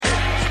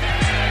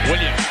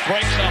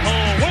breaks a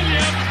hole.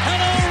 Williams,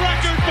 hello,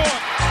 record book.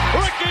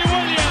 Ricky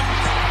Williams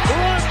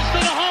runs to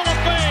the Hall of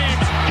Fame.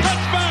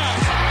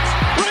 Touchback.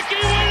 Ricky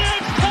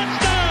Williams,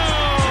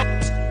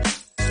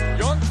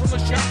 touchdown. Young from the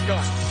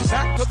shotgun.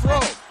 Back to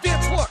throw.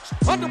 Vince looks.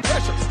 Under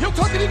pressure. He'll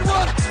tuck it in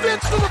run.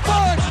 Vince to the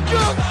 5.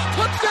 Young.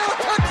 Touchdown,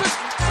 Texas.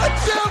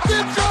 Touchdown,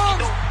 Vince Young.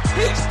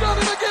 He's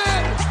done it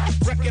again.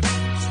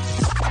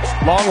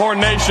 Longhorn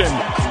Nation,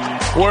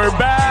 we're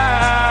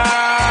back.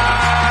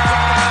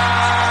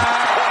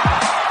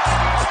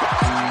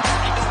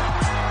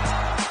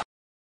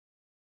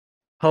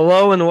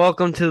 Hello and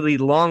welcome to the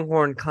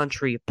Longhorn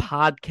Country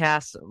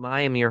podcast.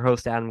 I am your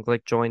host, Adam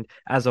Glick, joined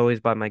as always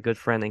by my good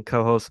friend and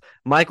co-host,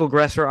 Michael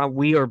Gresser.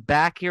 We are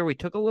back here. We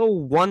took a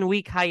little 1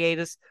 week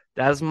hiatus.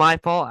 That is my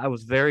fault. I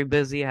was very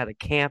busy. I had a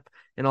camp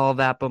and all of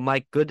that. But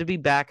Mike, good to be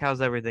back.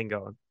 How's everything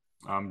going?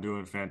 I'm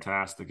doing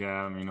fantastic,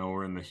 Adam. You know,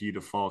 we're in the heat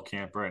of fall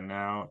camp right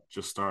now.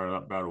 Just started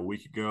up about a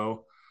week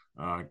ago.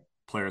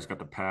 Players got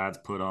the pads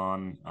put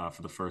on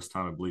for the first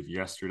time, I believe,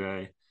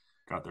 yesterday.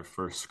 Got their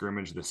first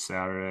scrimmage this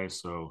Saturday.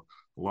 So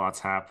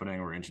lots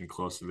happening. We're inching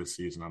closer to this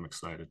season. I'm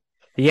excited.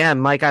 Yeah,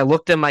 Mike, I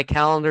looked at my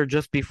calendar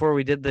just before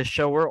we did this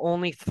show. We're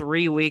only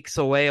 3 weeks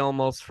away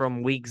almost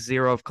from week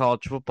 0 of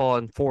college football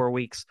and 4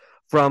 weeks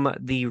from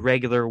the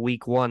regular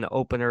week 1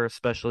 opener,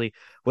 especially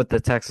with the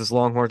Texas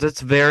Longhorns.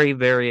 It's very,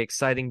 very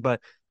exciting.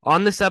 But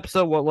on this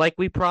episode, well, like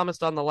we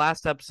promised on the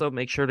last episode,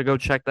 make sure to go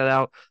check that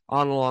out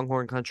on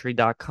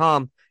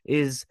longhorncountry.com,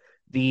 is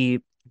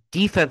the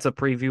defensive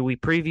preview. We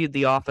previewed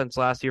the offense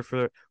last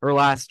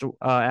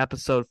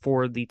episode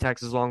for the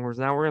Texas Longhorns.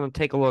 Now we're going to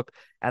take a look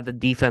at the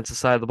defensive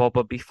side of the ball.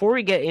 But before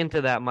we get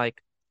into that,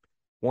 Mike,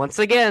 once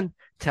again,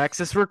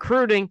 Texas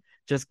recruiting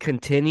just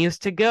continues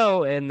to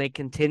go, and they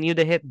continue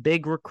to hit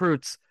big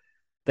recruits.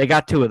 They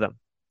got 2 of them.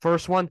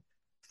 First one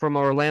from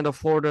Orlando,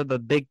 Florida, the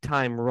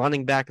big-time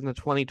running back in the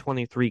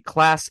 2023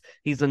 class.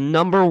 He's the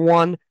number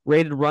 1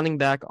 rated running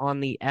back on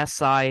the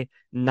SI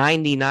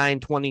 99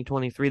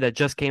 2023 that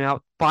just came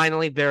out.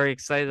 Finally, very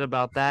excited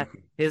about that.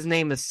 His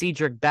name is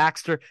Cedric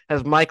Baxter,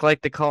 as Mike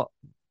likes to call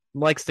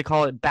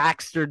it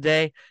Baxter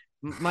Day.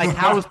 Mike,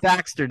 how was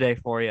Baxter Day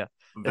for you?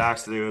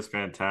 Baxter Day was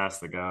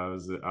fantastic. I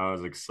was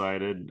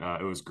excited.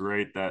 It was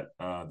great that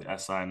the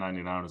SI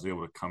 99 was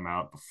able to come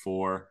out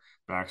before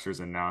Baxter's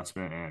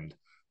announcement, and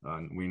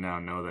we now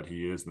know that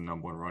he is the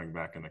number 1 running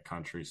back in the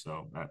country.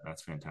 So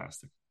that's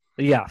fantastic.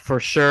 Yeah, for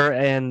sure.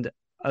 And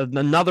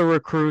another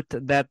recruit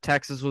that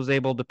Texas was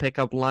able to pick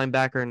up,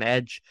 linebacker and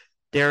edge,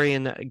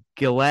 Darian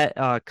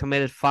Gillette,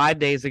 committed 5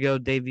 days ago,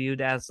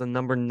 debuted as the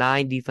number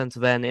 9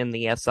 defensive end in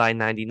the SI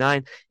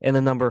 99 and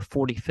the number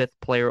 45th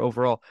player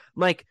overall.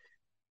 Mike,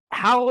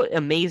 how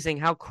amazing,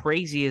 how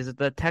crazy is it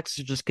that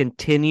Texas just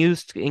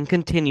continues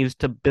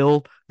to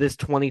build this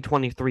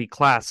 2023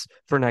 class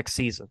for next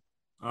season?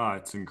 Oh,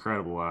 it's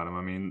incredible, Adam.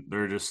 I mean,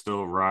 they're just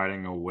still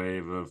riding a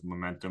wave of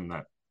momentum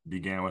that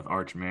began with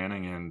Arch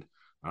Manning, and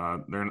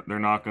they're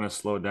not going to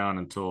slow down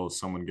until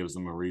someone gives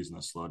them a reason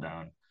to slow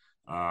down.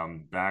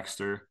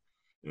 Baxter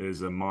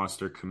is a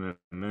monster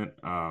commitment.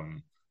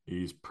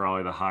 He's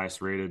probably the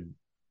highest rated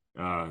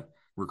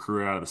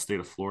recruit out of the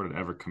state of Florida to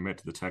ever commit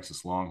to the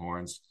Texas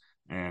Longhorns,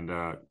 and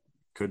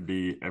could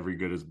be every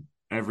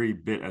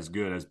bit as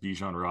good as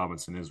Bijan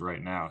Robinson is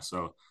right now.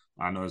 So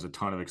I know there's a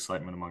ton of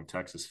excitement among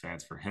Texas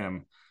fans for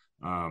him.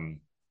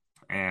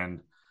 And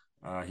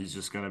he's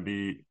just going to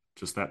be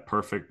just that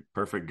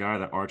perfect guy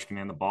that Arch can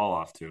hand the ball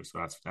off to.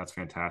 So that's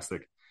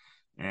fantastic.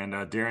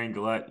 And Darian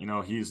Gillette, you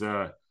know, he's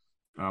kind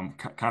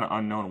of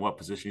unknown what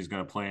position he's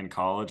going to play in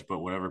college, but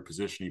whatever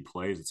position he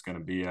plays, it's going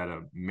to be at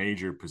a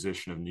major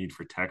position of need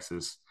for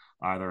Texas,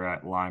 either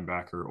at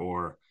linebacker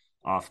or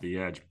off the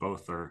edge.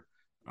 Both are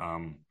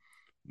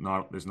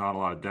there's not a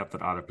lot of depth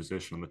at either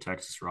position on the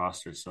Texas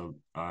roster. So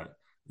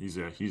he's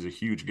a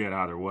huge get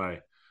either way.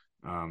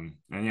 And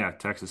yeah,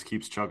 Texas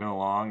keeps chugging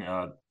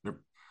along.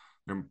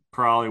 There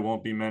probably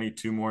won't be many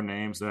 2 more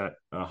names that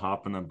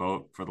hop in the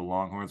boat for the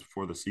Longhorns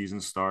before the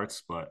season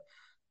starts, but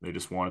they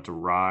just wanted to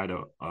ride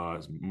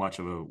as much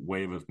of a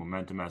wave of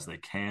momentum as they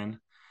can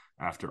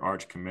after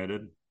Arch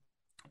committed.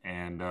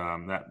 And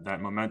that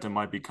momentum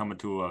might be coming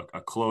to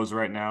a close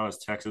right now as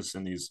Texas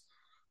and these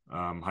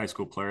high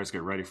school players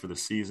get ready for the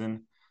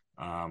season.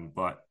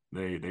 But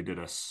they did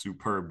a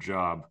superb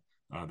job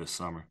this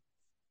summer.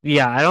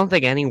 Yeah, I don't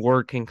think any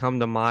word can come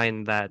to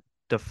mind that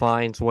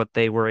defines what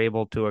they were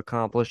able to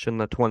accomplish in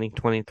the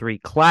 2023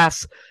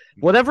 class.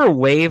 Whatever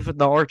wave,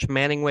 the Arch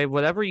Manning wave,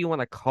 whatever you want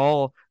to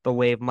call the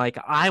wave, Mike,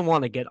 I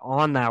want to get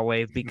on that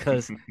wave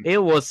because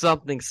it was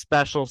something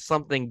special,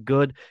 something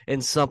good,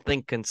 and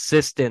something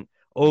consistent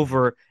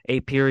over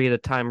a period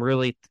of time.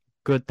 Really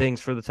good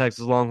things for the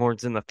Texas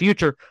Longhorns in the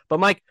future.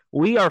 But, Mike,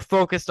 we are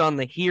focused on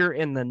the here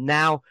and the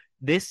now.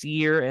 This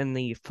year and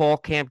the fall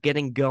camp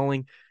getting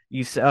going.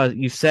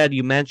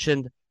 You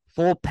mentioned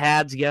full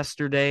pads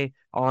yesterday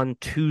on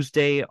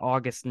Tuesday,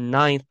 August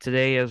 9th.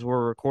 Today, as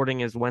we're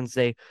recording, is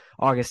Wednesday,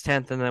 August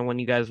 10th. And then when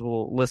you guys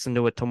will listen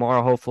to it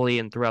tomorrow, hopefully,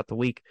 and throughout the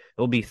week,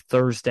 it'll be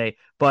Thursday.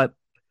 But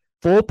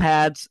full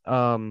pads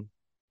got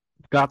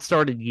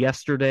started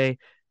yesterday.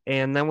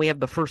 And then we have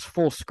the first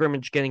full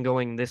scrimmage getting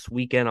going this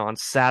weekend on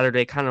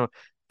Saturday, kind of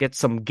get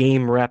some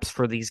game reps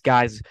for these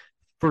guys.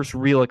 First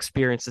real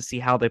experience to see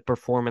how they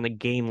perform in a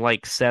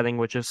game-like setting,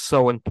 which is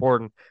so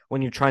important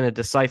when you're trying to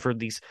decipher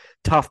these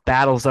tough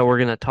battles that we're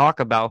going to talk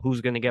about,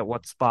 who's going to get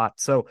what spot.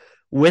 So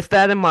with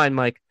that in mind,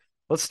 Mike,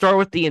 let's start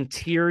with the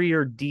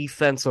interior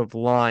defensive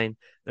line.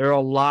 There are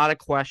a lot of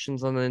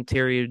questions on the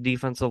interior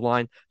defensive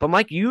line, but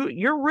Mike,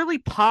 you're really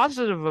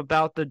positive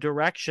about the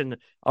direction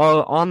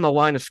on the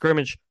line of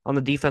scrimmage on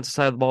the defensive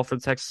side of the ball for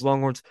the Texas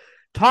Longhorns.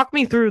 Talk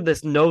me through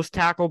this nose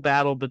tackle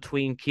battle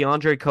between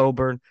Keandre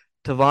Coburn,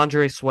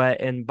 Tavondre Sweat,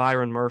 and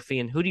Byron Murphy,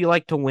 and who do you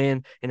like to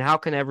win, and how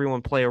can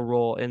everyone play a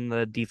role in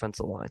the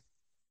defensive line?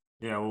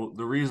 Yeah, well,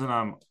 the reason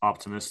I'm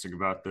optimistic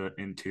about the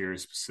interior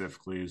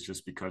specifically is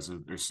just because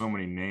there's so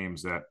many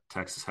names that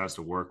Texas has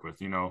to work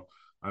with.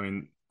 I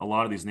mean, a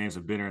lot of these names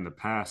have been here in the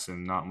past,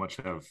 and not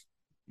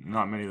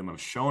many of them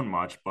have shown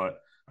much.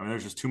 But I mean,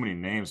 there's just too many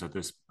names at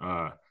this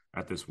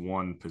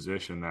one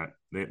position that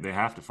they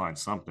have to find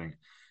something.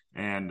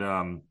 And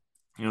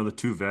the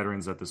two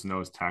veterans at this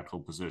nose tackle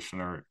position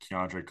are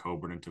Keandre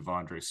Coburn and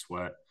Tavondre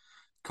Sweat.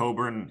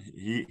 Coburn,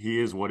 he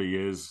is what he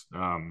is.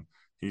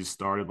 He's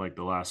started like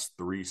the last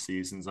 3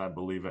 seasons, I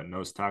believe, at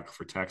nose tackle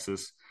for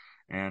Texas.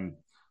 And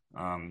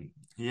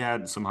he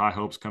had some high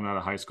hopes coming out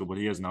of high school, but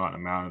he has not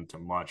amounted to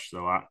much.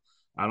 So I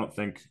don't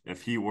think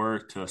if he were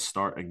to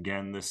start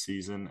again this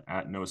season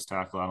at nose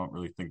tackle, I don't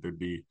really think there'd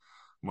be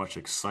much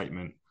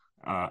excitement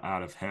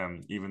out of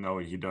him, even though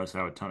he does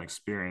have a ton of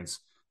experience.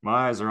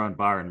 My eyes are on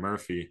Byron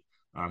Murphy.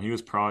 He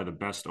was probably the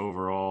best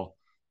overall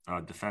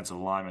defensive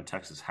lineman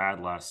Texas had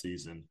last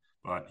season,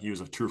 but he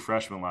was a true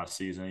freshman last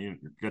season. He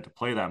didn't get to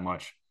play that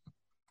much.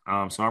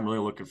 So I'm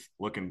really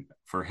looking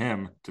for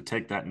him to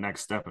take that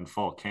next step in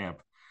fall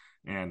camp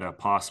and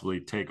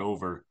possibly take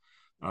over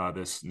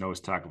this nose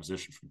tackle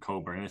position from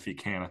Coburn. And if he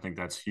can, I think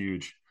that's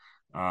huge.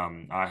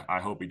 I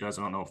hope he does.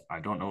 I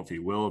don't know if he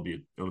will.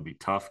 It'll be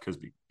tough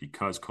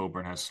because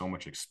Coburn has so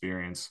much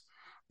experience.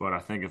 But I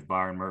think if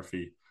Byron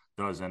Murphy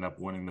does end up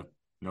winning the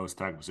nose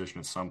tackle position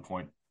at some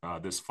point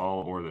this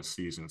fall or this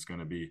season, it's going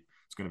to be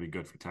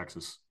good for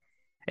Texas.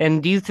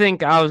 And do you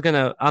think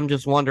I'm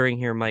just wondering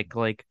here, Mike,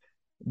 like,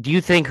 do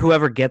you think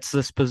whoever gets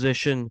this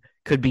position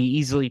could be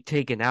easily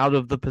taken out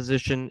of the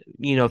position,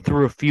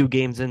 through a few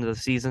games into the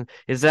season?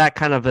 Is that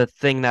kind of a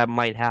thing that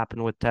might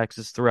happen with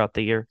Texas throughout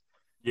the year?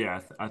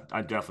 Yeah,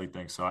 I definitely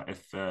think so.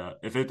 If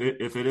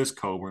it is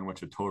Coburn,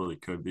 which it totally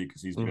could be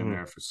because he's been Mm-hmm.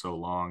 there for so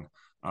long,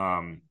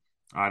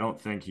 I don't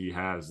think he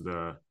has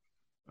the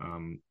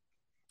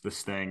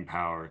staying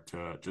power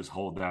to just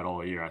hold that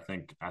all year. I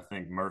think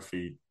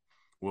Murphy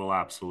will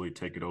absolutely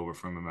take it over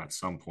from him at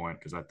some point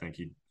because I think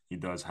he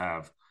does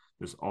have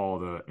just all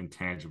the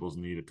intangibles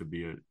needed to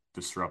be a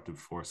disruptive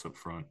force up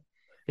front.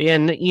 Yeah,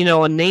 and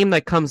a name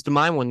that comes to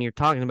mind when you're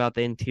talking about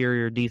the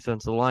interior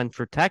defensive line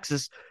for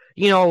Texas,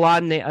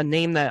 a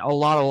name that a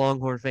lot of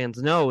Longhorn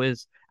fans know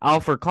is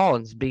Alfred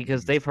Collins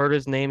because they've heard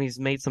his name. He's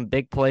made some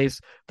big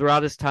plays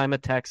throughout his time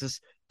at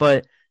Texas,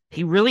 but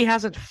he really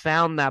hasn't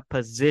found that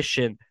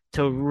position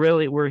to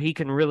really where he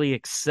can really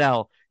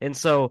excel. And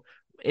so,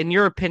 in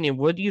your opinion,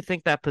 what do you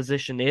think that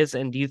position is?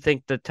 And do you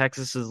think that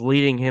Texas is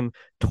leading him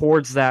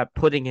towards that,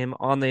 putting him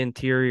on the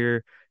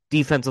interior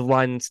defensive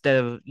line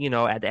instead of,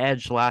 at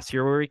edge last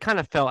year where he kind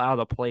of fell out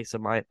of place,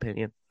 in my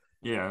opinion?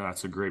 Yeah,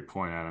 that's a great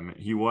point, Adam.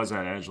 He was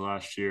at edge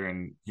last year,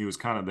 and he was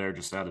kind of there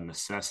just out of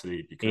necessity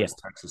Yeah. because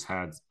Texas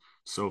had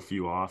so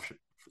few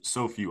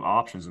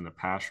options in the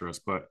pass rush.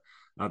 But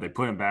they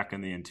put him back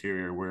in the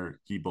interior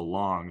where he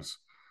belongs.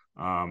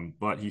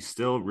 But he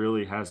still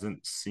really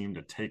hasn't seemed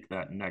to take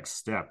that next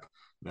step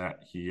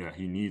that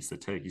he needs to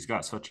take. He's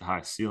got such a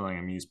high ceiling.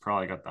 I mean, he's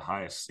probably got the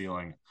highest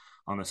ceiling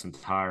on this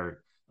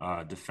entire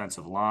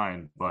defensive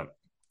line, but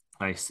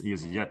he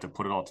has yet to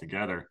put it all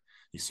together.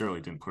 He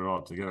certainly didn't put it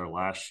all together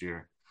last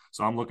year.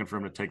 So I'm looking for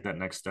him to take that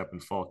next step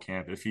in fall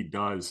camp. If he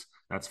does,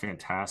 that's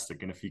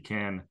fantastic. And if he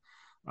can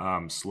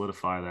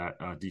solidify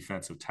that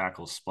defensive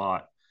tackle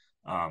spot,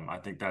 I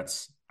think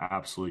that's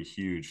absolutely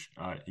huge.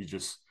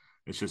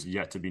 It's just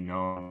yet to be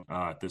known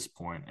at this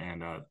point,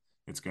 and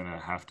it's going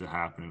to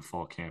happen in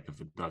fall camp if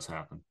it does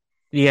happen.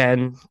 Yeah,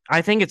 and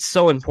I think it's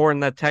so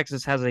important that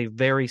Texas has a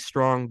very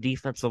strong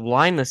defensive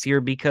line this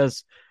year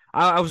because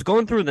I was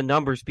going through the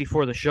numbers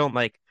before the show,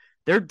 Mike.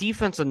 Their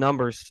defensive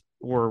numbers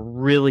were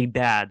really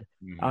bad.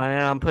 Mm-hmm.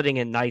 And I'm putting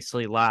it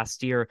nicely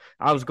last year.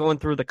 I was going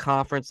through the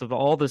conference of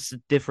all the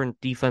different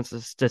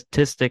defensive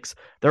statistics.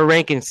 They're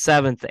ranking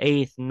 7th,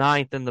 8th,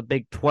 9th in the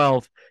Big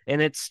 12. And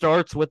it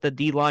starts with the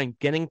D line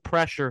getting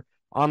pressure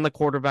on the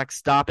quarterback,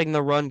 stopping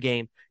the run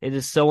game. It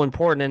is so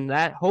important. And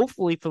that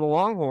hopefully for the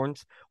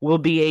Longhorns will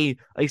be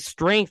a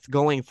strength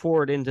going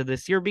forward into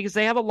this year because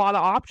they have a lot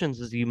of options,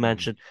 as you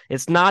mentioned.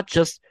 It's not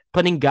just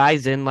putting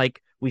guys in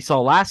like we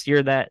saw last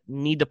year that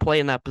need to play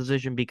in that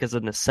position because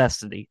of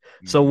necessity.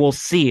 So we'll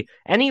see.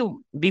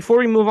 Before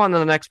we move on to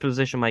the next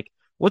position, Mike,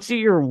 what's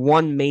your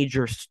one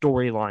major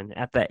storyline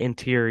at that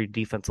interior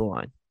defensive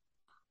line?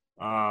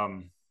 My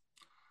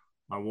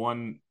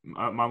one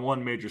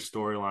major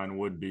storyline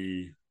would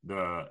be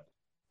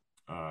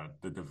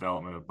the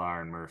development of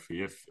Byron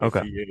Murphy. If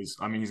Okay. he is,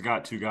 I mean, he's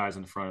got two guys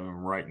in front of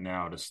him right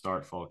now to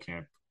start fall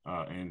camp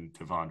in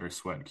Devondre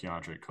Sweat and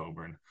Keandre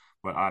Coburn,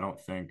 but I don't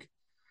think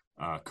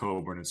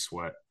Coburn and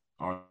Sweat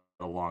are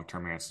the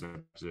long-term answer to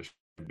that position.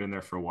 They've been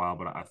there for a while,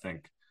 but I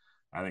think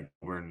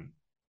Coburn,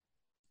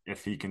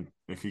 if he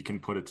can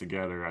put it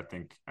together, I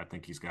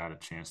think he's got a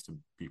chance to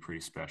be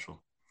pretty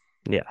special.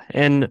 Yeah.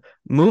 And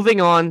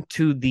moving on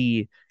to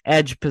the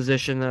edge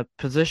position, a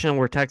position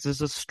where Texas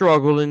has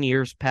struggled in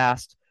years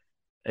past.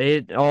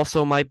 It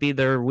also might be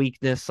their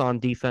weakness on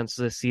defense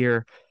this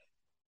year.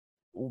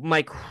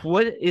 Mike,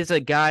 what is a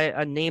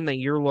name that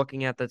you're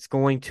looking at that's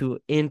going to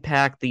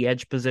impact the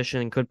edge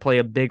position and could play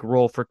a big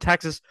role for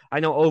Texas?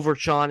 I know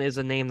Overshawn is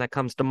a name that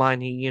comes to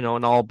mind. He, an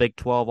all Big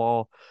 12,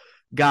 all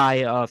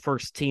guy,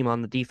 first team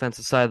on the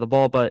defensive side of the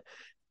ball. But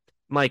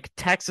Mike,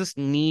 Texas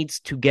needs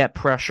to get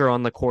pressure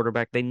on the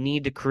quarterback. They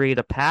need to create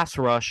a pass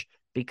rush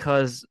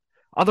because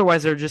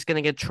otherwise they're just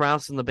going to get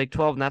trounced in the Big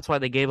 12, and that's why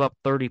they gave up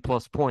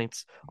 30-plus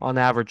points on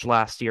average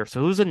last year. So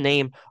who's a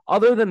name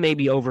other than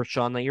maybe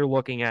Overshawn that you're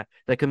looking at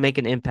that can make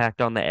an impact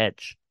on the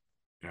edge?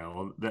 Yeah,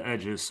 well, the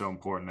edge is so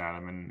important,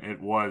 Adam, and it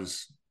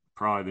was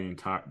probably the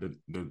entire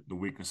the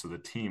weakness of the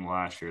team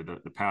last year.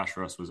 The pass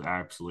rush was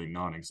absolutely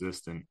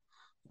non-existent,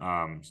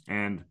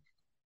 and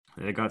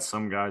they got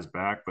some guys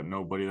back, but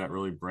nobody that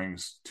really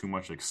brings too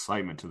much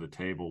excitement to the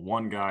table.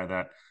 One guy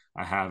that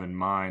I have in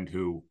mind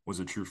who was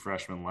a true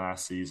freshman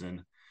last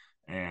season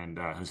and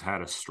has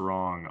had a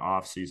strong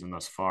offseason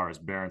thus far is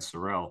Barron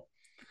Sorrell.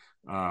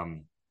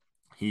 Um,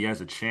 he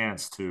has a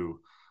chance to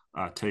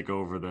take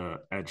over the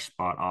edge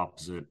spot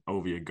opposite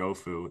Ovia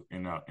Gofu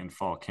in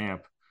fall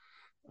camp.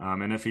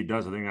 And if he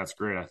does, I think that's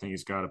great. I think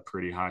he's got a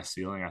pretty high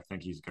ceiling. I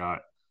think he's got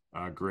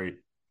great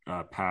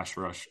pass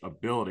rush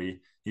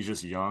ability. He's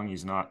just young.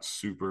 He's not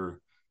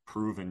super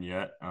proven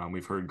yet.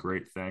 We've heard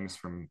great things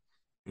from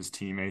his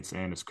teammates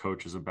and his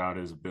coaches about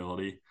his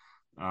ability,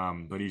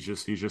 but he's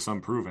just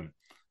unproven.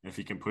 If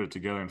he can put it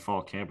together in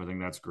fall camp, I think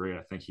that's great.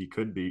 I think he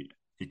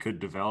could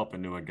develop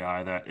into a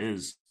guy that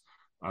is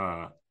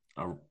a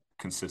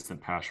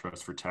consistent pass rush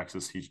for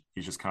Texas. He's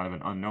just kind of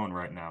an unknown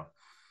right now.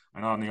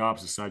 And on the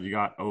opposite side, you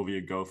got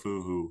Ovia Gofu,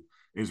 who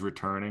is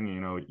returning.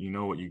 You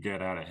know what you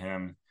get out of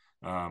him.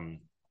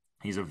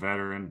 He's a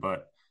veteran,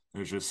 but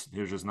there's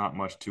just not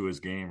much to his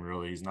game,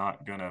 really. He's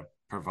not gonna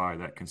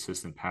provide that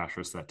consistent pass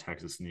rush that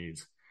Texas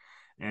needs.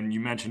 And you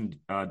mentioned,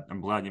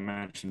 I'm glad you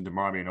mentioned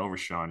DeMarvion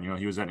Overshawn.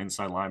 He was that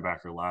inside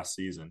linebacker last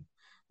season,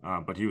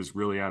 but he was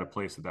really out of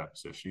place at that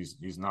position.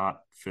 He's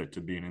not fit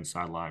to be an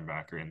inside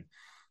linebacker, and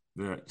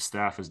the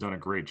staff has done a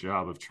great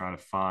job of trying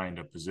to find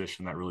a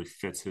position that really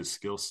fits his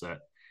skill set.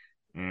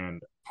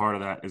 And part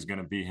of that is going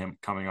to be him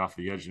coming off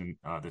the edge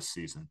this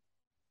season.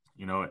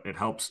 It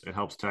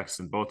helps Texas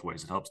in both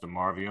ways. It helps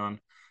DeMarvion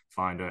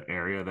find an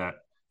area that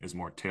is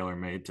more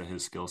tailor-made to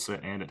his skill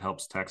set, and it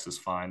helps Texas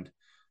find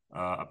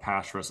a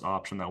pass rush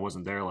option that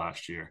wasn't there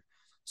last year.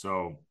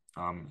 So,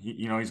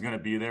 he's going to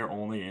be there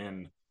only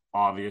in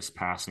obvious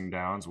passing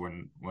downs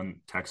when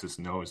Texas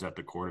knows that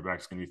the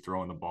quarterback's going to be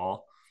throwing the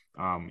ball.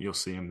 You'll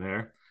see him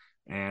there.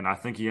 And I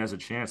think he has a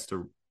chance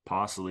to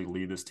possibly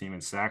lead this team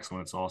in sacks when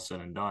it's all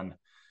said and done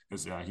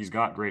because he's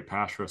got great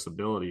pass rush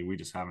ability. We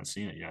just haven't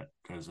seen it yet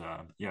because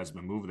he hasn't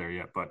been moved there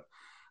yet. But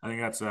I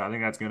think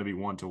that's going to be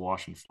one to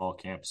watch in fall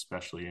camp,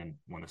 especially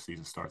when the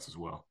season starts as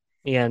well.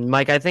 Yeah, and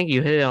Mike, I think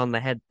you hit it on the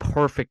head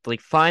perfectly.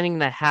 Finding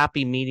the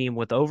happy medium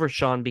with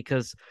Overshawn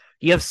because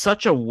you have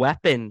such a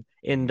weapon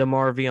in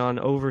DeMarvion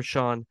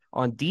Overshawn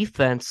on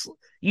defense.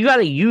 You got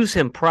to use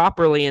him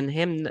properly, and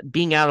him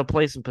being out of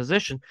place in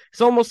position,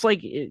 it's almost like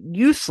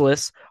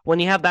useless when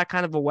you have that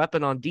kind of a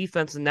weapon on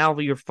defense. And now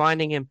you're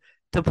finding him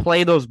to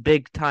play those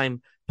big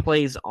time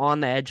plays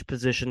on the edge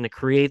position to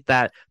create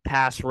that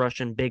pass rush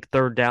and big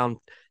third down,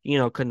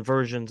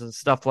 conversions and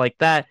stuff like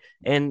that.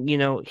 And,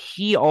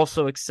 he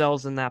also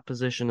excels in that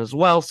position as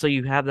well. So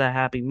you have that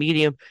happy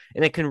medium,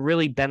 and it can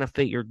really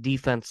benefit your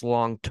defense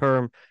long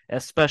term,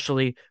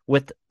 especially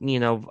with,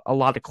 a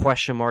lot of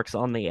question marks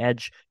on the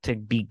edge to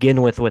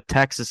begin with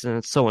Texas. And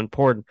it's so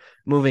important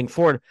moving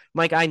forward.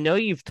 Mike, I know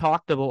you've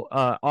talked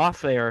about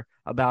off air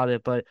about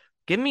it, but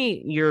give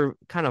me your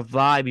kind of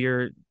vibe,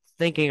 your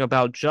thinking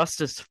about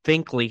Justice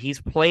Finkley.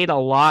 He's played a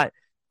lot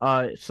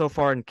so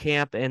far in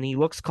camp, and he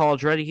looks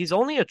college ready. He's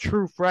only a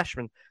true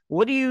freshman.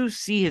 What do you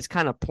see his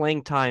kind of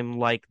playing time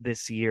like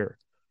this year?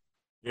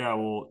 Yeah,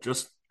 well,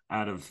 just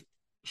out of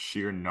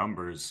sheer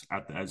numbers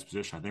at the edge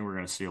position, I think we're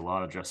going to see a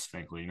lot of Justice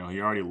Finkley. He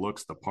already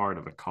looks the part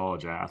of a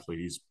college athlete.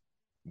 He's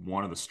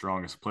one of the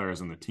strongest players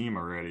in the team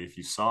already. If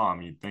you saw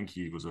him, you'd think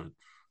he was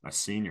a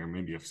senior,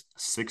 maybe a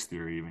sixth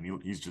year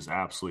even. He's just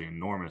absolutely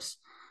enormous.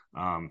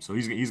 So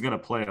he's going to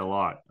play a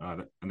lot,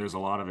 and there's a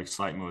lot of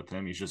excitement with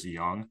him. He's just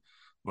young,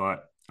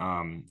 but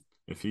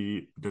if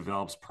he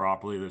develops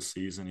properly this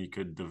season, he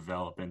could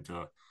develop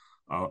into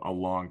a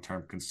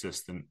long-term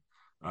consistent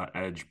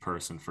edge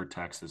person for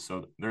Texas.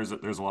 So there's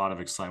a lot of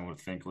excitement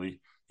with Finkley.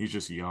 He's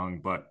just young,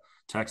 but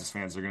Texas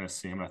fans are going to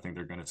see him. I think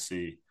they're going to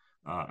see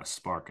a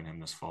spark in him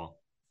this fall.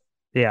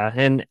 Yeah,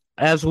 and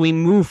as we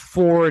move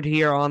forward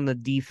here on the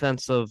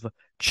defensive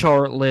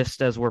chart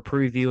list, as we're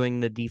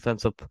previewing the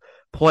defensive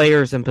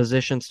players and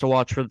positions to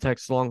watch for the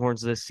Texas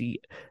Longhorns this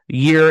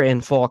year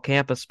in fall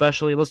camp,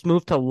 especially, let's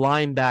move to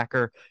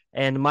linebacker.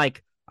 And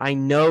Mike, I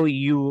know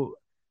you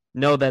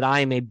know that I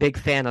am a big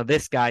fan of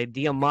this guy,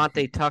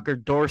 Diamante Tucker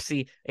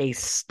Dorsey, a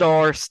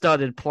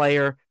star-studded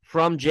player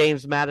from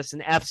James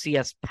Madison,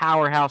 FCS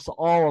powerhouse,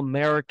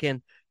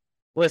 All-American.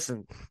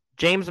 Listen,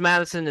 James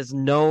Madison is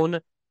known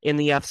in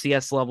the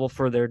FCS level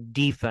for their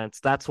defense.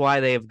 That's why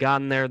they have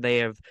gotten there. They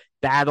have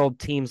battled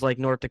teams like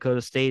North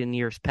Dakota State in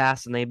years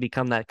past, and they've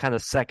become that kind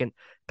of second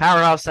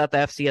powerhouse at the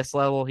FCS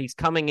level. He's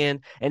coming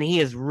in, and he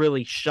has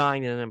really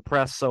shined and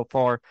impressed so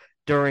far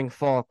during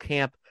fall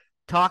camp.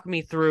 Talk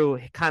me through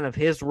kind of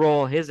his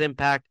role, his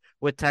impact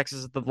with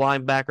Texas at the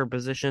linebacker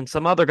position,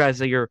 some other guys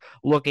that you're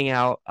looking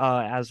out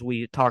as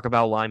we talk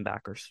about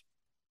linebackers.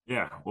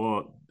 Yeah,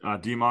 well,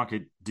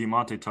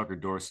 Demonte Tucker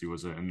Dorsey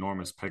was an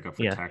enormous pickup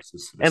for Yeah.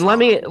 Texas this And let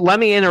me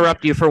offseason.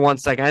 interrupt you for 1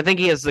 second. I think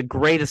he has the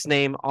greatest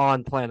name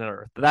on planet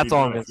Earth. He That's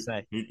all I'm going does. to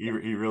say. He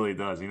really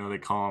does. You know, they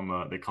call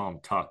him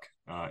Tuck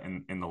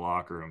in the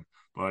locker room.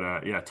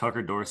 But yeah,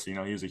 Tucker Dorsey, you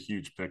know, he was a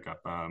huge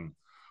pickup.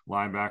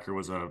 Linebacker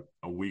was a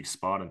weak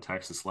spot in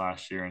Texas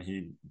last year, and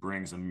he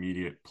brings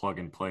immediate plug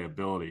and play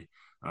ability.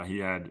 He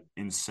had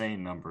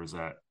insane numbers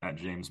at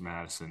James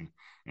Madison,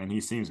 and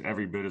he seems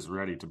every bit as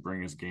ready to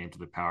bring his game to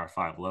the Power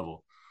Five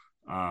level.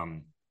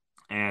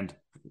 And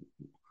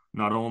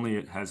not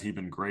only has he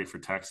been great for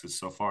Texas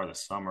so far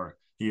this summer,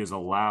 he has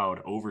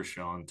allowed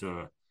Overshawn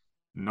to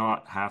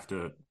not have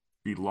to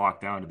be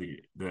locked down to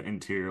the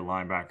interior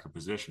linebacker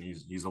position.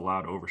 He's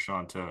allowed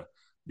Overshawn to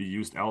be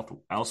used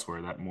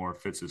elsewhere that more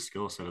fits his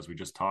skill set, as we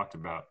just talked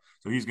about.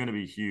 So he's going to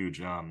be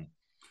huge.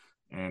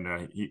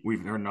 And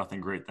we've heard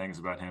nothing great things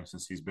about him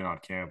since he's been on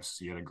campus.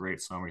 He had a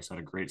great summer. He's had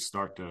a great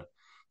start to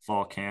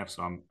fall camp.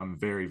 So I'm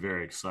very,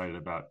 very excited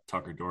about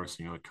Tucker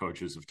Dorsey. You know, the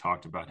coaches have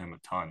talked about him a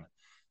ton.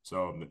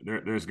 So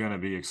there's going to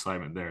be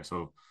excitement there.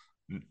 So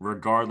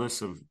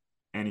regardless of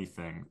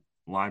anything,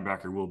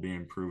 linebacker will be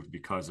improved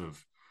because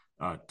of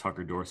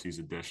Tucker Dorsey's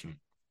addition.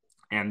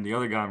 And the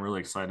other guy I'm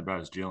really excited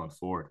about is Jalen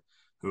Ford,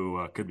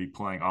 who could be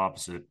playing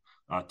opposite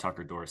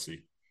Tucker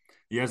Dorsey.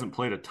 He hasn't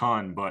played a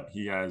ton, but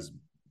he has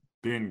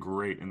been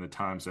great in the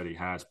times that he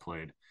has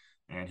played.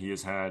 And he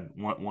has had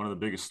one of the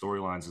biggest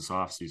storylines this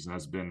offseason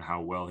has been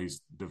how well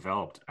he's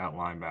developed at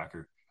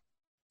linebacker.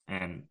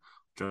 And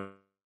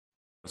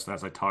just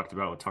as I talked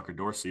about with Tucker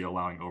Dorsey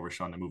allowing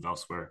Overshawn to move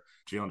elsewhere,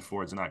 Jalen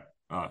Ford's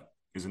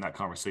is in that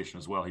conversation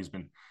as well. He's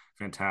been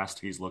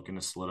fantastic. He's looking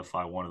to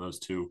solidify one of those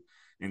two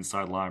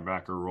inside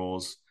linebacker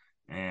roles.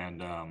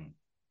 And,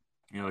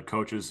 you know, the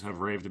coaches have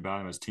raved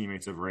about him. His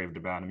teammates have raved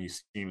about him. He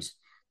seems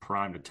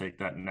primed to take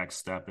that next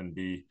step and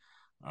be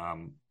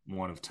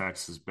one of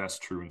Texas'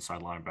 best true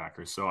inside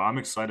linebackers. So I'm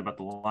excited about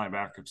the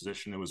linebacker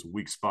position. It was a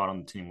weak spot on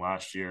the team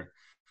last year,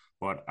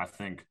 but I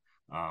think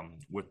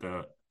with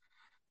the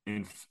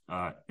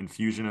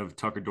infusion of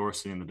Tucker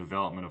Dorsey and the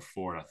development of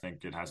Ford, I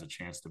think it has a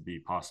chance to be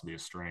possibly a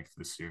strength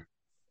this year.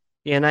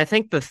 Yeah, and I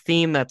think the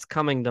theme that's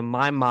coming to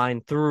my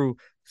mind through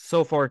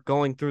so far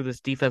going through this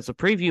defensive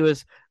preview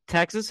is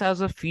Texas has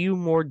a few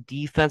more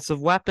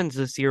defensive weapons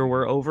this year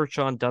where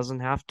Overshawn doesn't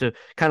have to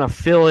kind of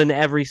fill in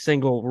every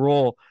single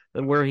role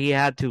than where he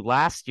had to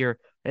last year.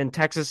 And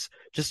Texas,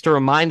 just to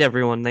remind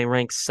everyone, they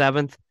ranked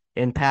 7th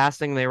in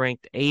passing. They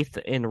ranked 8th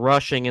in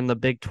rushing in the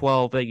Big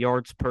 12 at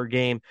yards per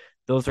game.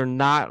 Those are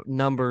not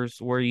numbers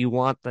where you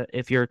want that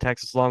if you're a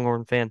Texas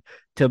Longhorn fan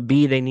to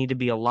be. They need to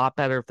be a lot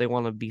better if they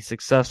want to be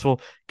successful,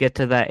 get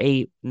to that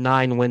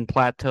 8-9 win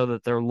plateau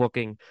that they're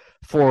looking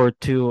forward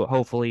to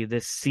hopefully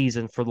this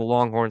season for the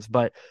Longhorns.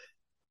 But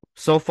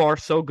so far,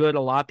 so good.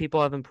 A lot of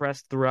people have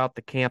impressed throughout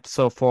the camp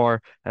so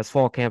far as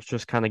fall camp's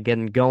just kind of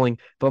getting going.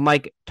 But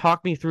Mike,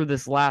 talk me through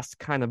this last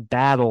kind of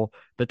battle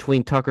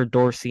between Tucker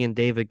Dorsey and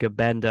David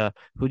Gabenda.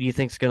 Who do you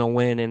think's going to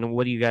win, and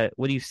what do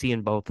you see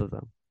in both of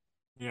them?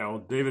 Yeah, well,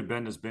 David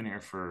Benda's been here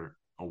for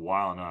a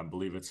while now. I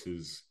believe I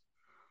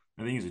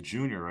think he's a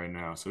junior right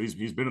now. So he's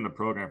been in the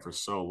program for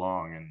so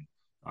long,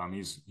 and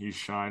he's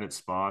shined at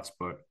spots,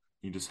 but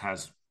he just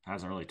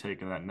hasn't really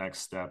taken that next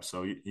step.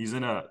 So he's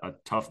in a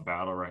tough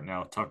battle right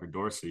now with Tucker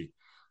Dorsey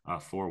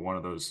for one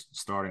of those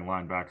starting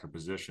linebacker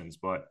positions.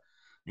 But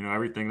you know,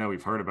 everything that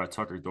we've heard about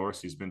Tucker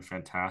Dorsey has been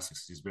fantastic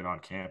since he's been on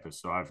campus.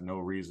 So I have no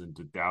reason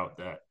to doubt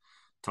that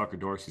Tucker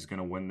Dorsey's going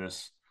to win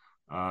this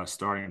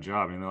starting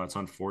job. You know, it's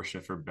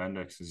unfortunate for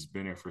Benda because he's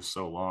been here for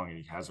so long and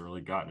he hasn't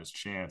really gotten his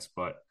chance.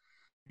 But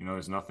you know,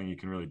 there's nothing you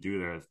can really do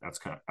there.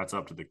 That's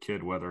up to the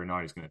kid whether or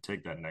not he's going to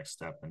take that next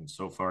step. And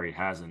so far, he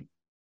hasn't.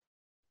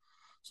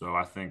 So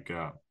I think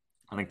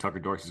Tucker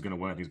Dorsey's going to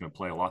win. I think he's going to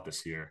play a lot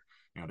this year.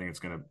 And I think it's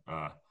going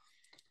to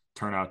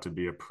turn out to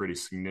be a pretty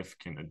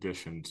significant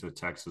addition to the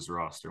Texas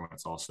roster when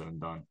it's all said and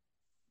done.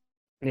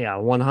 Yeah,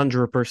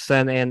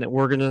 100%. And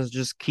we're going to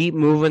just keep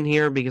moving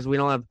here because we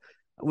don't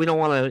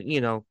want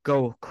to,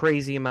 go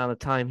crazy amount of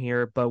time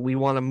here, but we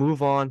want to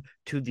move on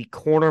to the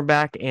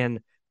cornerback and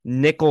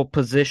nickel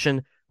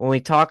position. When we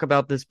talk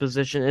about this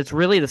position, it's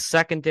really the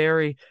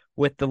secondary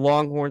with the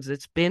Longhorns.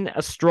 It's been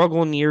a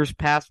struggle in years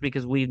past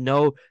because we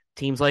know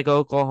teams like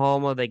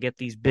Oklahoma, they get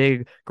these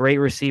big, great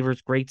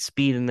receivers, great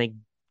speed, and they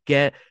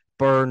get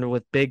burned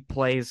with big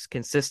plays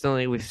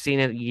consistently. We've seen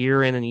it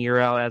year in and year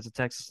out as a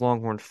Texas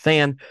Longhorn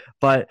fan,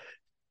 but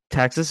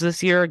Texas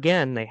this year,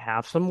 again, they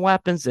have some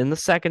weapons in the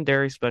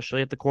secondary,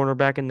 especially at the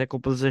cornerback and nickel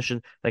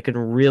position, that can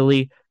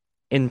really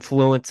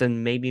influence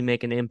and maybe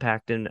make an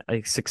impact in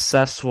a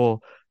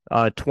successful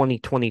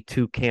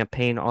 2022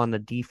 campaign on the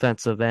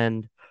defensive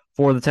end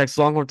for the Texas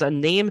Longhorns. A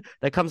name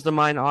that comes to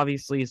mind,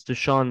 obviously, is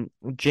Deshaun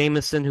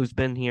Jameson, who's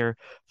been here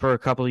for a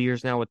couple of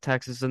years now with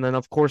Texas. And then,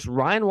 of course,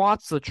 Ryan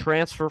Watts, the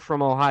transfer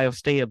from Ohio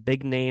State, a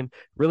big name,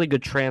 really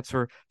good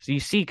transfer. So you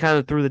see kind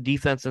of through the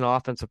defense and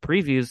offensive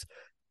previews,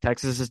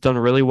 Texas has done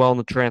really well in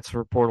the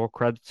transfer portal.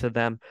 Credit to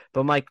them.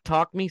 But Mike,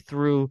 talk me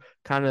through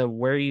kind of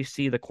where you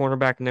see the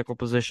cornerback nickel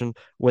position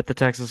with the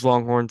Texas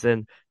Longhorns,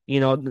 and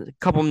a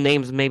couple of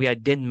names maybe I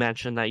didn't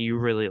mention that you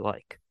really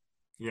like.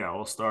 Yeah,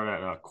 we'll start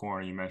at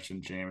corner. You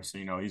mentioned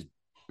Jameson. He's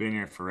been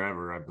here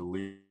forever. I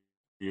believe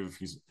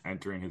he's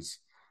entering his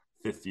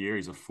 5th year.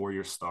 He's a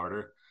 4-year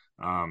starter.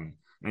 And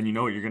you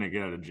know what you're going to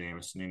get out of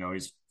Jameson.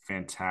 He's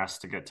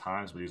fantastic at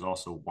times, but he's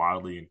also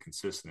wildly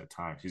inconsistent at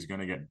times. He's going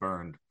to get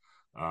burned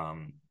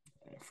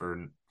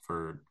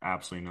for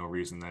absolutely no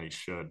reason that he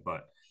should.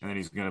 And then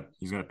he's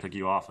gonna pick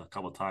you off a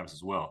couple of times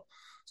as well.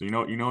 So you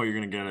know what you're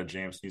gonna get at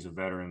Jameson. He's a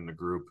veteran in the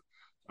group.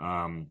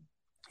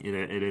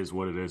 It is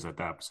what it is at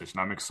that position.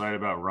 I'm excited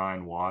about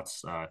Ryan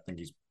Watts. I think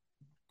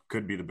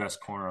could be the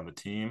best corner on the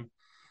team.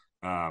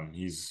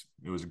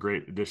 It was a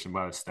great addition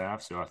by the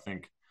staff. So I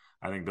think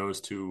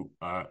those two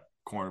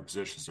corner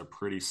positions are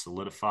pretty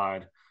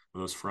solidified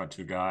with those front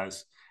two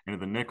guys. And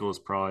the nickel is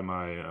probably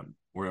my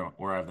where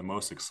I have the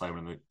most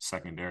excitement in the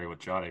secondary with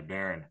Jahdae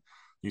Barron.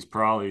 He's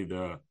probably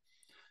the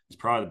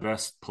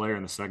best player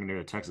in the secondary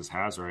that Texas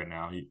has right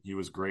now. He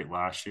was great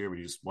last year, but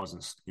he just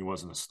wasn't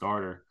a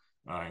starter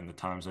in the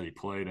times that he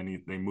played.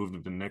 And they moved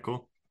him to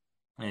nickel,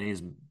 and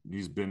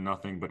he's been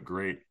nothing but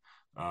great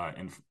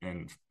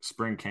in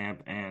spring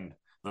camp and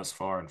thus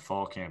far in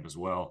fall camp as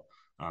well.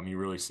 He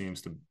really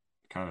seems to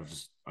kind of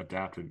just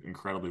adapted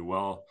incredibly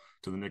well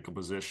to the nickel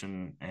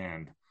position,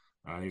 and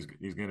he's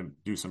going to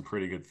do some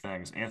pretty good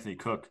things. Anthony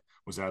Cook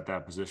was at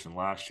that position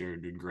last year,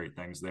 doing great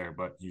things there,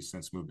 but he's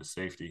since moved to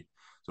safety.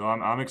 So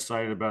I'm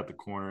excited about the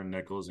corner and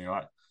nickels.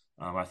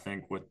 I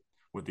think with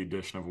the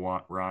addition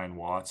of Ryan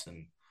Watts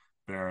and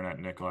Barron at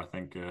nickel, I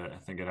think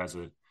it has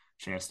a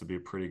chance to be a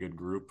pretty good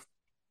group.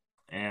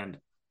 And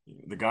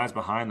the guys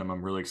behind them,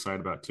 I'm really excited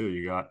about too.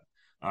 You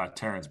got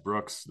Terrence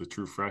Brooks, the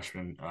true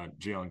freshman,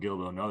 Jalen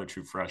Gilbo, another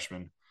true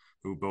freshman,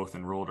 who both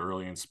enrolled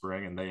early in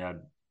spring, and they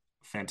had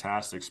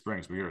fantastic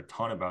springs. We hear a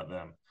ton about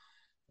them.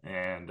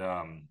 And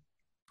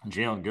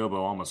Jalen Gilbo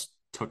almost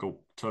took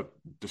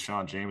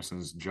Deshaun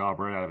Jameson's job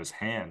right out of his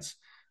hands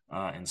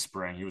in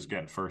spring. He was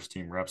getting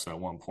first-team reps at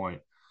one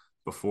point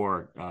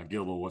before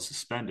Gilbo was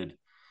suspended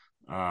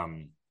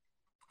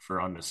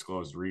for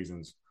undisclosed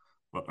reasons,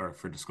 or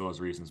for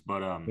disclosed reasons.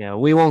 But yeah,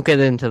 we won't get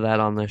into that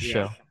on this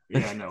show.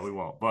 Yeah, no, we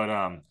won't.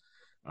 But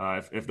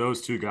if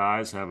those two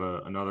guys have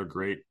another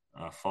great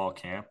fall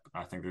camp,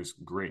 I think there's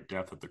great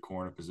depth at the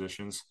corner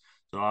positions.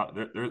 So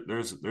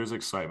there's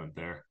excitement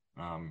there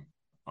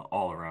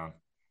all around.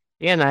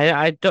 Yeah,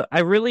 and I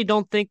really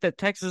don't think that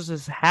Texas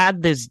has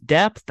had this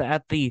depth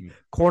at the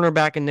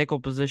cornerback and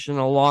nickel position in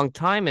a long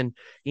time. And,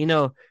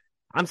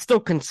 I'm still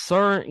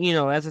concerned,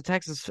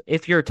 as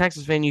if you're a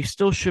Texas fan, you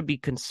still should be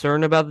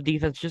concerned about the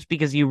defense just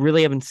because you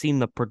really haven't seen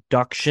the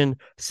production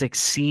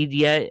succeed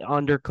yet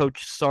under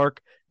Coach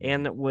Sark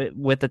and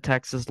with the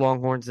Texas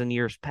Longhorns in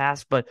years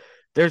past. But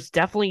there's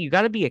definitely, you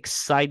got to be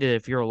excited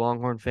if you're a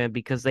Longhorn fan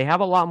because they have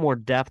a lot more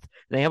depth.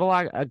 They have a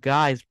lot of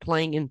guys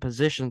playing in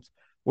positions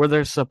where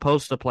they're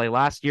supposed to play.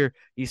 Last year,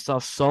 you saw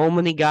so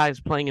many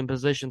guys playing in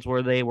positions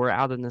where they were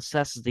out of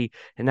necessity.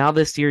 And now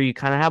this year, you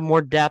kind of have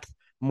more depth,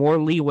 more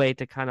leeway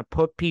to kind of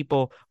put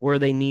people where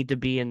they need to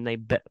be, and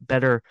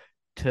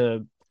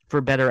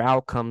for better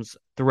outcomes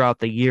throughout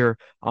the year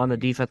on the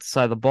defensive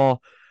side of the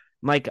ball.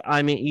 Mike,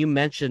 I mean, you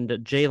mentioned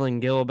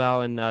Jalen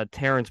Gilbo and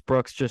Terrence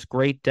Brooks, just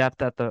great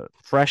depth at the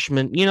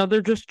freshmen.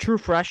 They're just true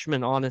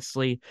freshmen,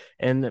 honestly.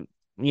 And,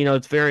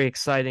 it's very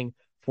exciting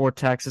for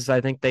Texas.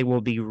 I think they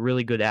will be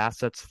really good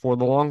assets for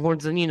the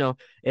Longhorns. And,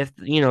 if,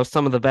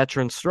 some of the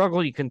veterans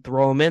struggle, you can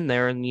throw them in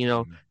there and,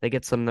 they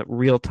get some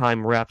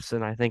real-time reps.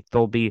 And I think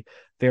they'll be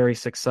very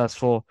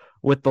successful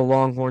with the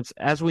Longhorns.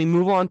 As we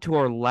move on to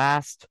our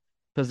last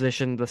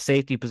position, the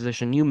safety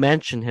position, you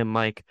mentioned him,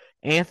 Mike.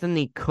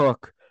 Anthony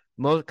Cook.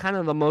 Kind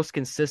of the most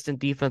consistent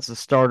defensive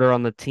starter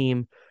on the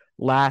team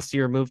last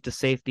year, moved to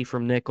safety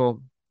from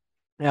nickel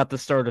at the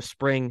start of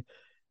spring.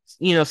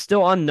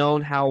 Still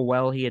unknown how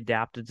well he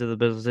adapted to the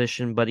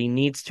position, but he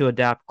needs to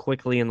adapt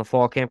quickly in the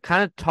fall camp.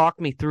 Kind of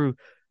talk me through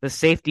the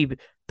safety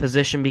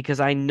position because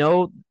I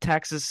know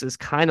Texas is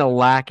kind of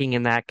lacking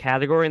in that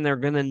category, and they're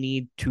going to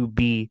need to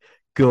be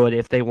good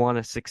if they want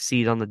to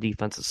succeed on the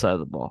defensive side of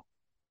the ball.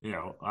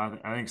 Yeah,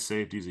 I think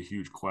safety is a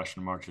huge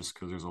question mark just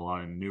because there's a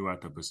lot of new at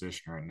the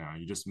position right now.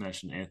 You just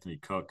mentioned Anthony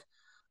Cook.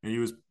 And he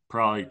was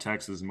probably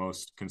Texas'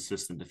 most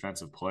consistent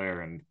defensive player,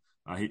 and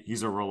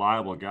he's a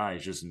reliable guy.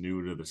 He's just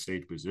new to the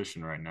safety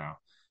position right now,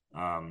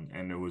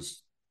 and it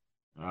was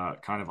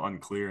kind of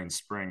unclear in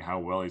spring how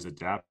well he's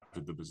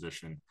adapted the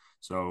position.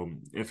 So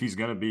if he's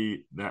going to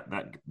be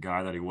that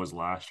guy that he was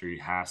last year, he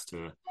has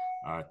to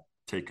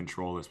take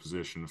control of this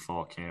position in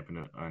fall camp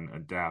and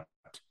adapt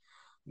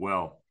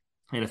well.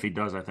 And if he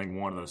does, I think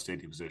one of those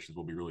safety positions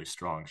will be really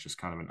strong. It's just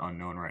kind of an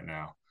unknown right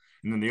now.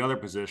 And then the other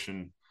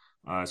position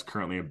is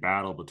currently a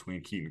battle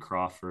between Keaton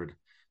Crawford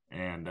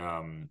and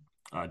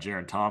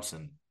Jaron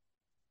Thompson.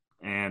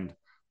 And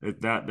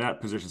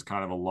that position is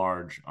kind of a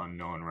large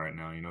unknown right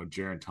now. You know,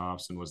 Jaron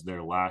Thompson was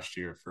there last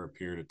year for a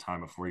period of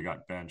time before he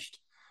got benched.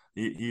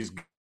 He's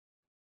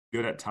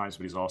good at times,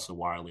 but he's also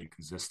wildly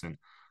inconsistent.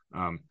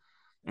 And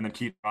then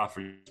Keith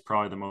Crawford is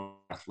probably the most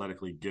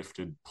athletically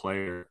gifted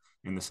player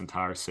in this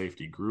entire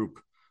safety group.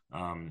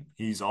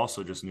 He's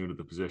also just new to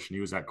the position. He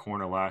was at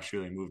corner last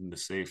year. They moved him to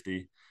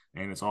safety,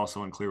 and it's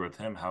also unclear with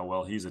him how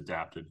well he's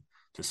adapted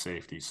to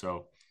safety.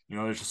 So, you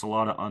know, there's just a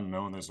lot of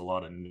unknown. There's a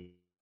lot of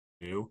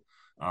new.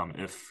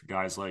 If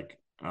guys like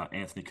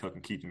Anthony Cook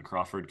and Keaton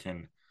Crawford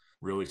can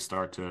really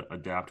start to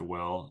adapt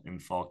well in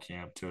fall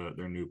camp to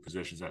their new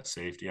positions at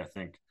safety, I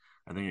think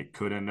it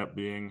could end up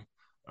being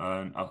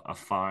a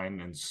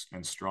fine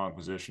and strong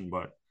position.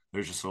 But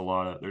there's just a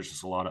lot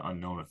of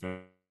unknown with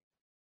it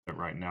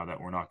right now that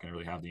we're not going to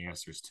really have the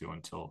answers to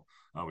until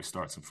we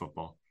start some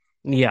football.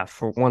 Yeah,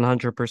 for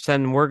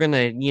 100%. We're going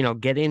to,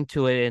 get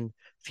into it in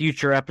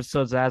future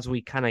episodes as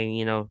we kind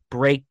of,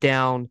 break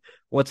down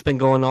what's been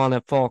going on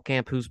at fall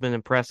camp, who's been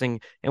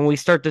impressing, and we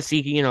start to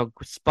see,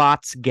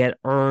 spots get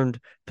earned,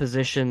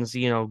 positions,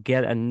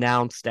 get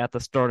announced at the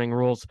starting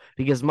rules.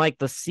 Because, Mike,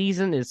 the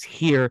season is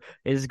here.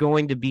 It is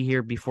going to be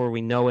here before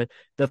we know it.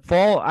 The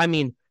fall,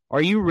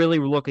 are you really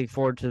looking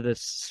forward to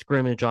this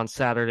scrimmage on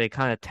Saturday,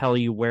 kind of tell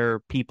you where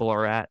people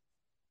are at?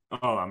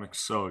 Oh, I'm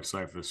so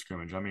excited for the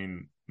scrimmage.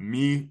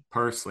 Me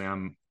personally,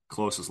 I'm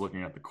closest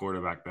looking at the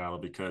quarterback battle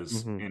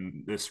because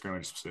in this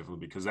scrimmage specifically,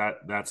 because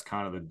that's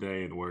kind of the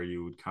day where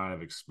you would kind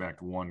of expect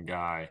one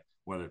guy,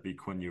 whether it be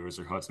Quinn Ewers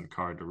or Hudson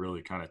Card, to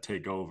really kind of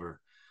take over.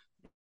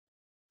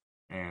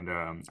 And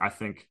I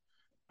think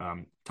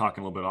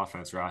talking a little bit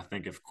offense, right? I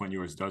think if Quinn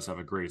Ewers does have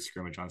a great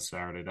scrimmage on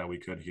Saturday, that we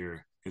could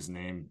hear his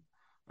name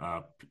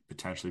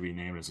potentially be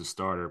named as a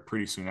starter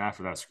pretty soon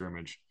after that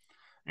scrimmage.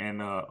 And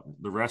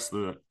the rest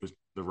of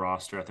the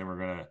roster, I think we're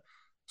going to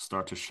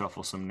start to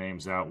shuffle some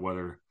names out,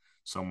 whether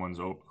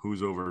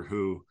who's over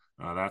who,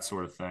 that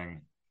sort of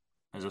thing.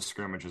 As a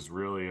scrimmage is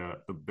really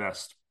the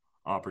best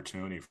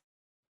opportunity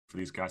for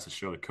these guys to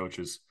show the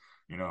coaches,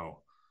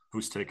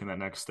 who's taken that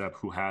next step,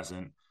 who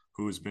hasn't,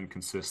 who's been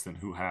consistent,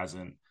 who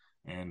hasn't,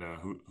 and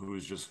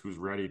who's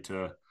ready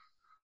to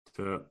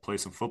play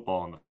some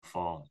football in the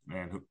fall.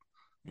 And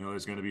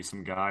there's going to be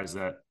some guys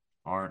that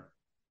aren't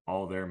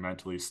all there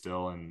mentally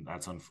still, and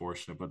that's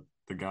unfortunate. But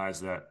the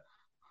guys that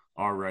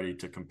are ready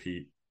to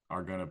compete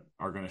are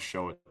gonna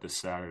show it this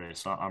Saturday.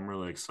 So I'm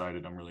really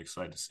excited. I'm really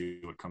excited to see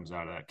what comes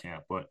out of that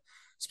camp. But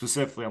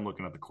specifically, I'm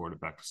looking at the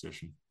quarterback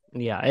position.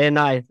 Yeah, and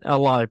a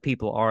lot of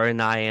people are,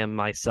 and I am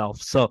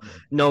myself. So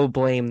no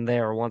blame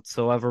there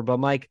whatsoever. But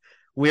Mike,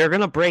 we are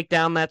going to break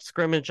down that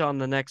scrimmage on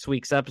the next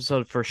week's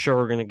episode for sure.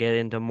 We're going to get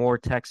into more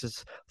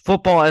Texas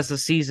football as the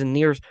season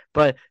nears.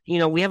 But,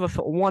 we have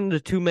 1 to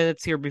 2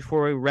 minutes here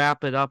before we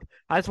wrap it up.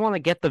 I just want to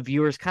get the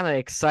viewers kind of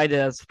excited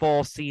as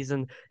fall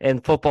season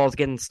and football is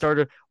getting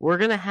started. We're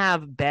going to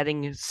have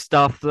betting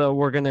stuff that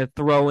we're going to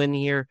throw in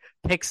here,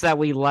 picks that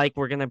we like.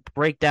 We're going to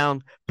break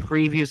down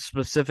previews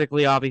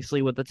specifically,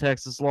 obviously, with the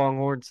Texas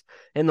Longhorns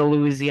in the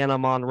Louisiana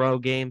Monroe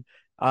game.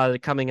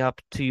 Coming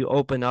up to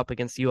open up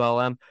against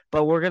ULM.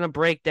 But we're going to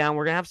break down.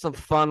 We're going to have some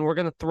fun. We're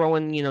going to throw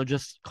in,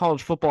 just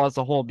college football as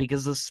a whole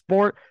because the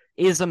sport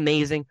is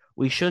amazing.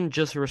 We shouldn't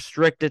just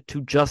restrict it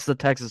to just the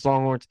Texas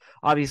Longhorns.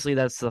 Obviously,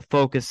 that's the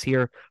focus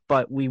here.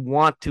 But we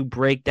want to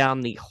break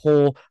down the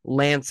whole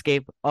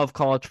landscape of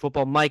college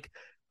football. Mike,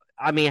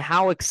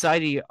 how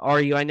excited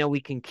are you? I know we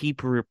can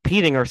keep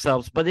repeating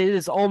ourselves, but it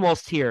is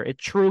almost here. It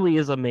truly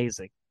is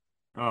amazing.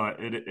 Oh,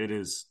 it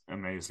is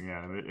amazing,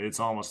 Adam. It's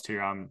almost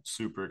here. I'm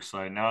super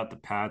excited. Now that the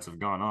pads have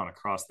gone on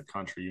across the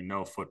country,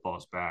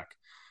 football's back.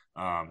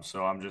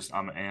 So I'm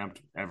amped.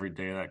 Every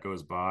day that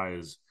goes by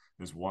is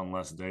one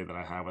less day that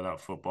I have without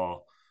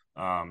football.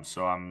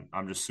 So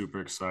I'm just super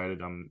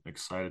excited. I'm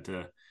excited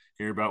to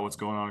hear about what's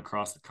going on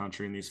across the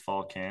country in these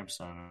fall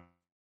camps, and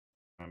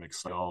I'm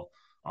excited all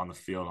on the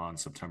field on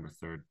September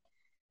 3rd.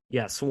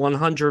 Yes,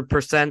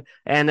 100%.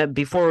 And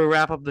before we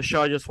wrap up the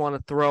show, I just want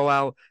to throw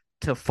out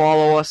to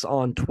follow us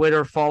on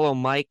Twitter. Follow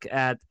Mike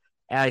at,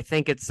 I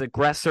think it's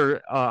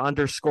aggressor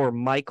 _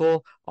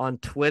 Michael on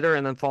Twitter,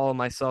 and then follow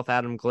myself,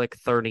 Adam Glick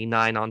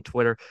 39 on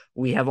Twitter.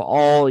 We have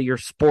all your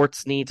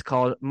sports needs.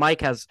 Mike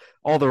has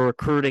all the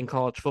recruiting,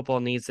 college football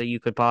needs that you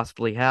could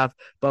possibly have,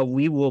 but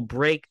we will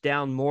break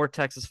down more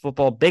Texas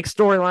football, big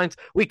storylines.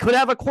 We could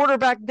have a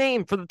quarterback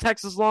name for the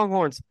Texas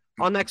Longhorns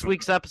on next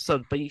week's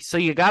episode, so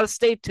you got to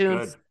stay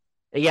tuned. Good.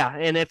 Yeah,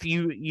 and if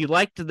you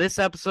liked this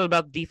episode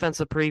about the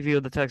defensive preview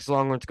of the Texas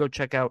Longhorns, go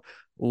check out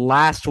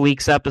last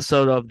week's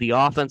episode of the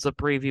offensive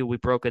preview. We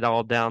broke it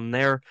all down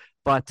there.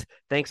 But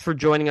thanks for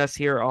joining us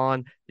here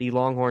on the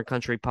Longhorn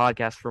Country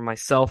podcast. For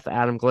myself,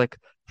 Adam Glick,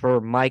 for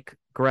Mike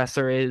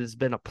Gresser, it has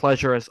been a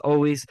pleasure as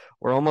always.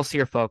 We're almost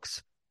here,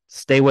 folks.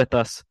 Stay with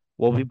us.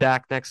 We'll be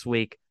back next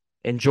week.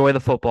 Enjoy the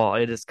football.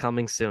 It is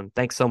coming soon.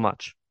 Thanks so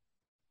much.